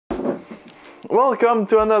Welcome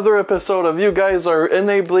to another episode of You Guys Are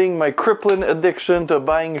Enabling My Crippling Addiction to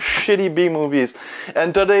Buying Shitty B-Movies.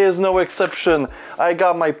 And today is no exception. I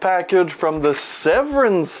got my package from the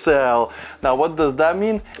SEVERIN Sale. Now what does that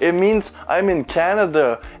mean? It means I'm in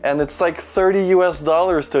Canada and it's like $30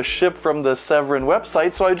 US to ship from the SEVERIN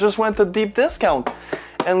website, so I just went to deep discount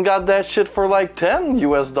and got that shit for like $10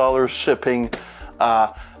 US shipping.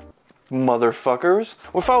 Motherfuckers.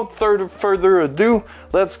 Without further ado,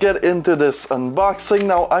 let's get into this unboxing.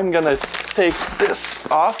 Now I'm gonna take this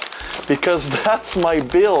off because that's my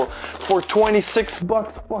bill for 26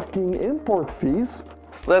 bucks fucking import fees.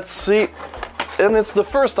 Let's see. And it's the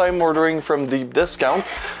first time ordering from Deep Discount.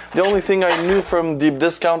 The only thing I knew from Deep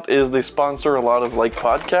Discount is they sponsor a lot of like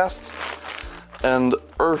podcasts and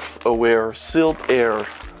Earth Aware Sealed Air.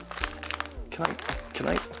 Can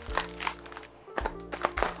I?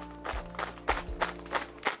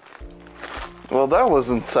 Well, that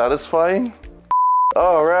wasn't satisfying.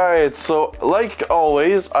 Alright, so like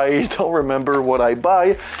always, I don't remember what I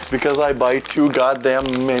buy because I buy too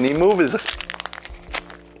goddamn many movies.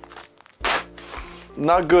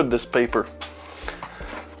 Not good, this paper.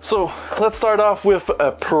 So, let's start off with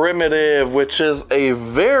a Primitive, which is a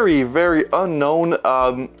very, very unknown,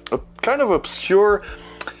 kind of obscure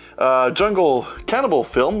jungle cannibal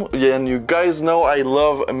film. And you guys know I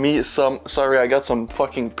love me some... Sorry, I got some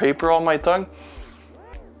fucking paper on my tongue.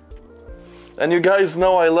 And you guys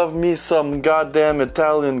know I love me some goddamn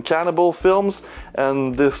Italian cannibal films.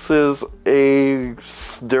 And this is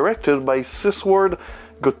directed by Sisward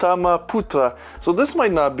Gautama Putra. So this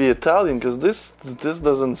might not be Italian because this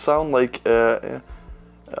doesn't sound like...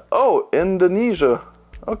 oh, Indonesia.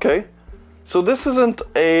 Okay. So this isn't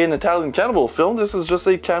an Italian cannibal film, this is just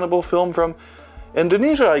a cannibal film from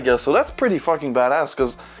Indonesia, I guess. So that's pretty fucking badass,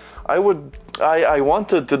 because I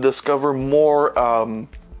wanted to discover more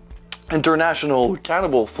international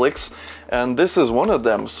cannibal flicks, and this is one of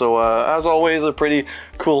them. So as always, a pretty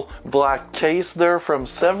cool black case there from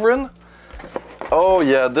Severin. Oh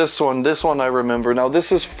yeah, this one I remember. Now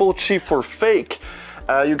this is Fulci for Fake.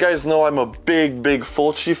 You guys know I'm a big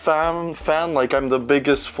Fulci fan, like I'm the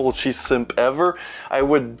biggest Fulci simp ever. I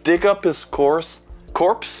would dig up his corpse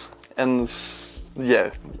and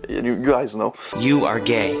yeah, you guys know. You are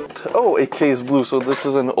gay. Oh, a case blue, so this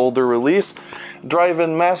is an older release.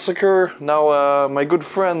 Drive-In Massacre. Now my good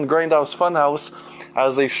friend Grindhouse Funhouse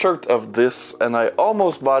has a shirt of this and I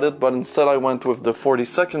almost bought it, but instead I went with the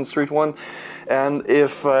 42nd Street one. And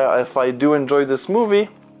if I do enjoy this movie,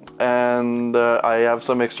 and I have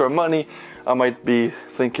some extra money, I might be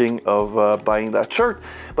thinking of buying that shirt.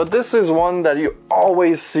 But this is one that you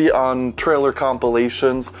always see on trailer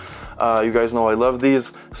compilations. You guys know I love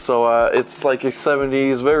these. So it's like a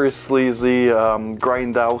 70s, very sleazy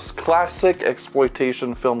grindhouse classic,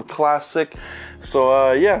 exploitation film classic.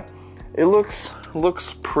 So yeah, it looks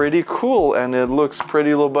pretty cool and it looks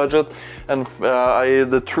pretty low budget. And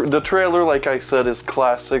the trailer, like I said, is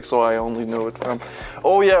classic, so I only know it from...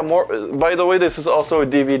 Oh yeah, by the way, this is also a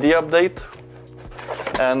DVD update.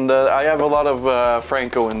 And I have a lot of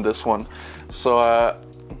Franco in this one. So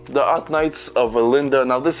The Hot Nights of Linda.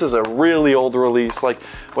 Now this is a really old release, like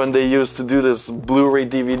when they used to do this Blu-ray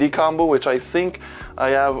DVD combo, which I think I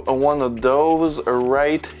have one of those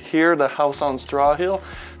right here, The House on Straw Hill.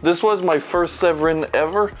 This was my first Severin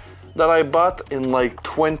ever that I bought in like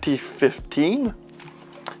 2015.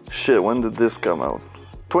 Shit, when did this come out?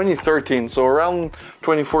 2013, so around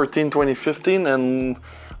 2014, 2015, and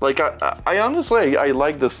like I honestly, I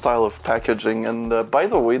like this style of packaging, and by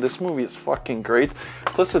the way, this movie is fucking great.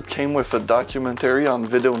 Plus it came with a documentary on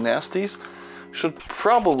Video Nasties. Should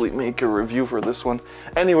probably make a review for this one.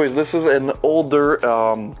 Anyways, this is an older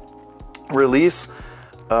release.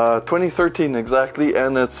 2013 exactly,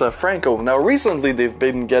 and it's Franco. Now recently they've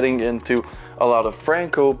been getting into a lot of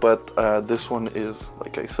Franco, but this one is,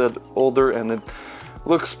 like I said, older and it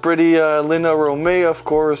looks pretty. Lina Romay, of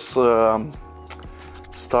course,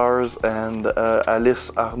 stars, and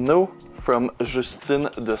Alice Arnaud from Justine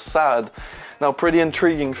de Sade. Now pretty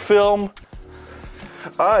intriguing film.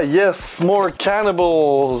 Ah yes, more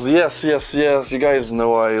cannibals. Yes. You guys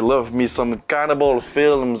know I love me some cannibal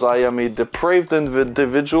films. I am a depraved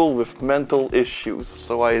individual with mental issues,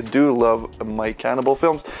 so I do love my cannibal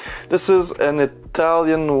films. This is an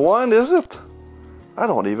Italian one, is it? I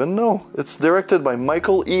don't even know. It's directed by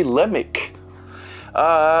Michael E. Lemick.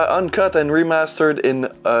 Uncut and remastered in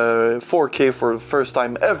 4K for the first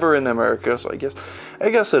time ever in America. So I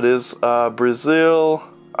guess it is. Brazil.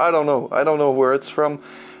 I don't know where it's from.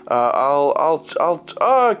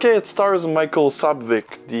 Okay, it stars Michael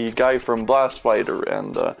Sabvik, the guy from Blast Fighter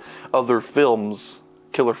and other films.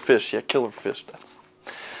 Killer Fish, yeah, Killer Fish, that's...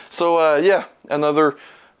 So, yeah, another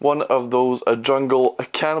one of those jungle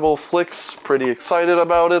cannibal flicks. Pretty excited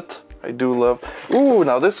about it. I do love... Ooh,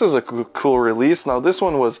 now this is a cool release. Now this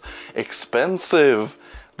one was expensive.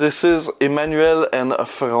 This is Emmanuel and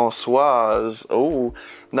Françoise. Oh,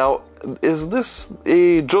 now is this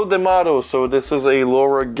a Joe D'Amato? So this is a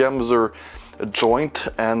Laura Gemser joint.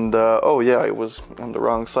 And, oh yeah, I was on the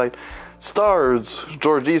wrong side. Stars,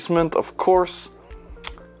 George Eastman, of course.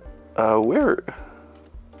 Where...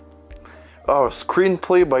 Oh,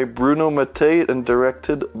 screenplay by Bruno Mattei and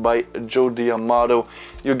directed by Joe D'Amato.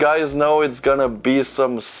 You guys know it's gonna be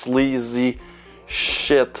some sleazy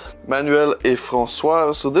shit. Manuel et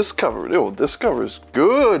François. So this cover, this cover is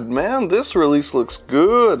good, man. This release looks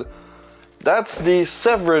good. That's the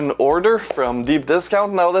Severin order from Deep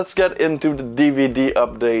Discount. Now let's get into the DVD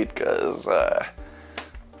update, cause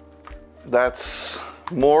that's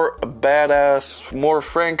more badass, more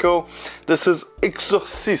Franco. This is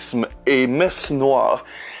Exorcisme et Messe Noire.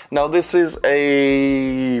 Now this is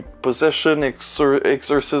a possession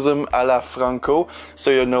exorcism a la Franco, so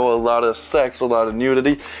you know a lot of sex, a lot of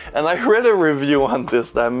nudity. And I read a review on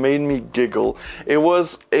this that made me giggle. It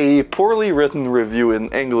was a poorly written review in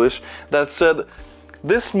English that said,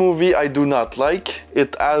 "This movie I do not like.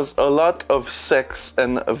 It has a lot of sex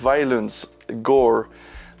and violence, gore.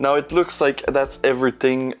 Now it looks like that's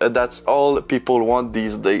everything, that's all people want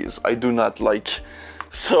these days. I do not like."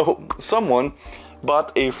 So someone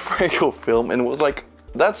bought a Franco film and was like,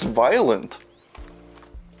 "That's violent."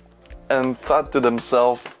 And thought to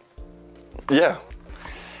themselves, yeah,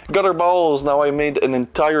 gutter balls. Now I made an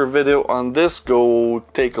entire video on this, go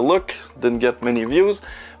take a look. Didn't get many views,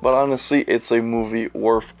 but honestly it's a movie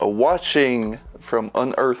worth watching. From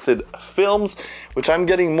Unearthed Films, which I'm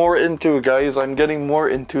getting more into, guys. I'm getting more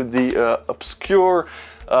into the obscure,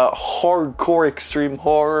 hardcore extreme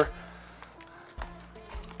horror.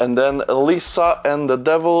 And then Lisa and the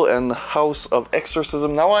Devil and House of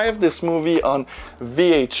Exorcism. Now I have this movie on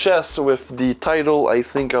VHS with the title, I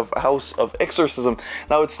think, of House of Exorcism.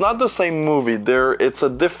 Now it's not the same movie. It's a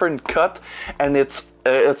different cut, and it's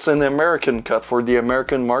an American cut for the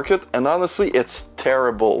American market. And honestly, it's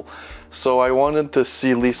terrible. So I wanted to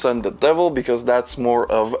see Lisa and the Devil because that's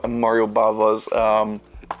more of Mario Bava's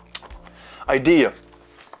idea.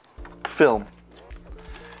 Film.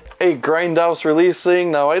 A Grindhouse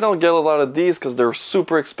releasing. Now I don't get a lot of these because they're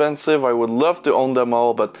super expensive. I would love to own them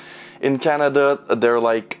all, but in Canada they're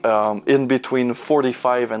like in between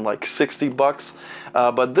 45 and like 60 bucks.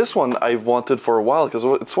 But this one I've wanted for a while because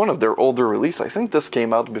it's one of their older releases. I think this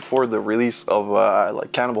came out before the release of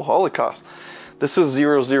like Cannibal Holocaust. This is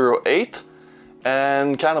 008,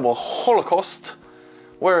 and Cannibal Holocaust,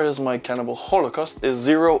 where is my Cannibal Holocaust, is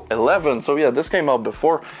 011. So yeah, this came out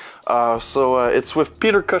before. It's with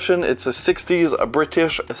Peter Cushing. It's a 60s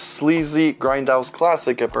British sleazy grindhouse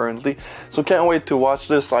classic, apparently. So can't wait to watch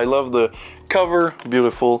this. I love the cover,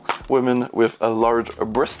 beautiful women with large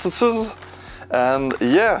breasts. And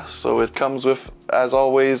yeah, so it comes with, as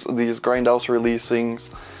always, these grindhouse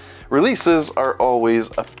releases are always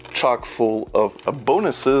chock full of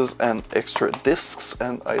bonuses and extra discs,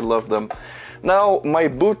 and I love them. Now, my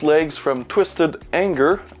bootlegs from Twisted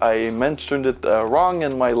Anger. I mentioned it wrong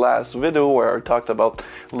in my last video where I talked about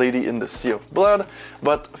Lady in the Sea of Blood.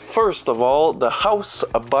 But first of all, The House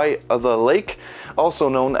by the Lake, also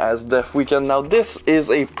known as Death Weekend. Now, this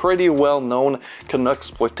is a pretty well-known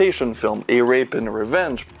Canucksploitation film, a rape and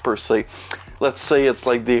revenge per se. Let's say it's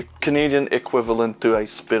like the Canadian equivalent to I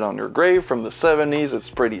Spit on Your Grave from the 70s.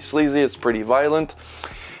 It's pretty sleazy, it's pretty violent,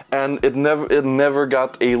 and it never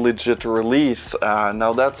got a legit release.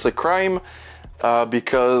 Now that's a crime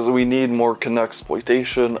because we need more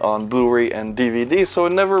Canucksploitation on Blu-ray and DVD, so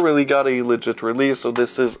it never really got a legit release. So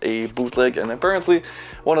this is a bootleg, and apparently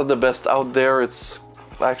one of the best out there. It's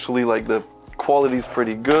actually like the quality's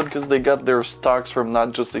pretty good because they got their stocks from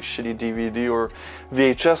not just a shitty DVD or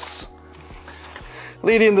VHS.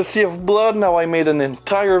 Lady in the Sea of Blood. Now I made an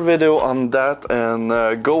entire video on that,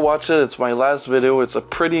 and go watch it. It's my last video. It's a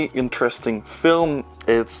pretty interesting film.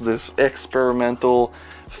 It's this experimental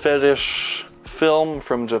fetish film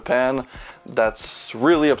from Japan that's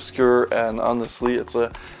really obscure, and honestly it's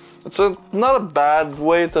not a bad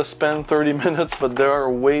way to spend 30 minutes, but there are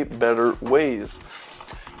way better ways.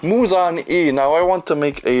 Muzan-e. Now I want to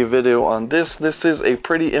make a video on this. This is a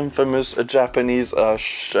pretty infamous Japanese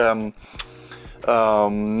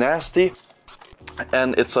nasty,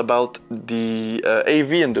 and it's about the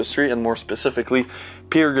AV industry, and more specifically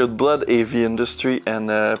period blood AV industry, and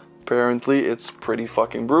apparently it's pretty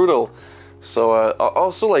fucking brutal. So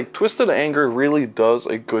also, like, Twisted Anger really does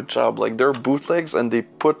a good job. Like, they're bootlegs and they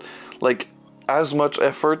put like as much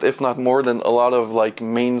effort, if not more, than a lot of like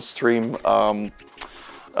mainstream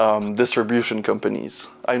distribution companies.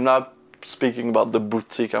 I'm not speaking about the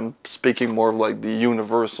boutique. I'm speaking more of like the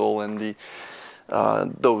Universal and the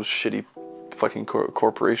those shitty fucking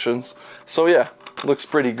corporations. So yeah, looks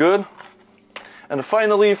pretty good. And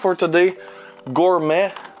finally for today,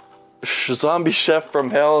 Gourmet Zombie Chef from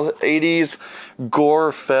Hell 80s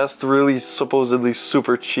gore fest, really supposedly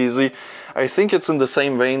super cheesy. I think it's in the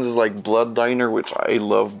same veins as like Blood Diner, which I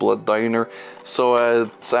love Blood Diner. So it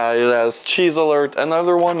has Cheese Alert,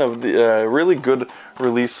 another one of the really good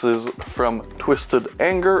releases from Twisted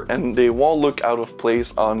Anger, and they won't look out of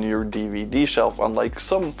place on your DVD shelf, unlike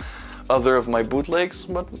some other of my bootlegs.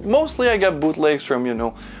 But mostly I get bootlegs from, you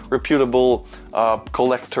know, reputable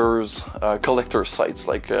collector sites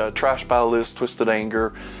like Trash Palace, Twisted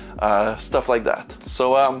Anger, stuff like that.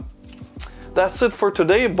 So that's it for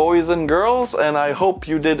today, boys and girls, and I hope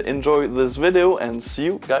you did enjoy this video, and see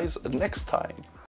you guys next time.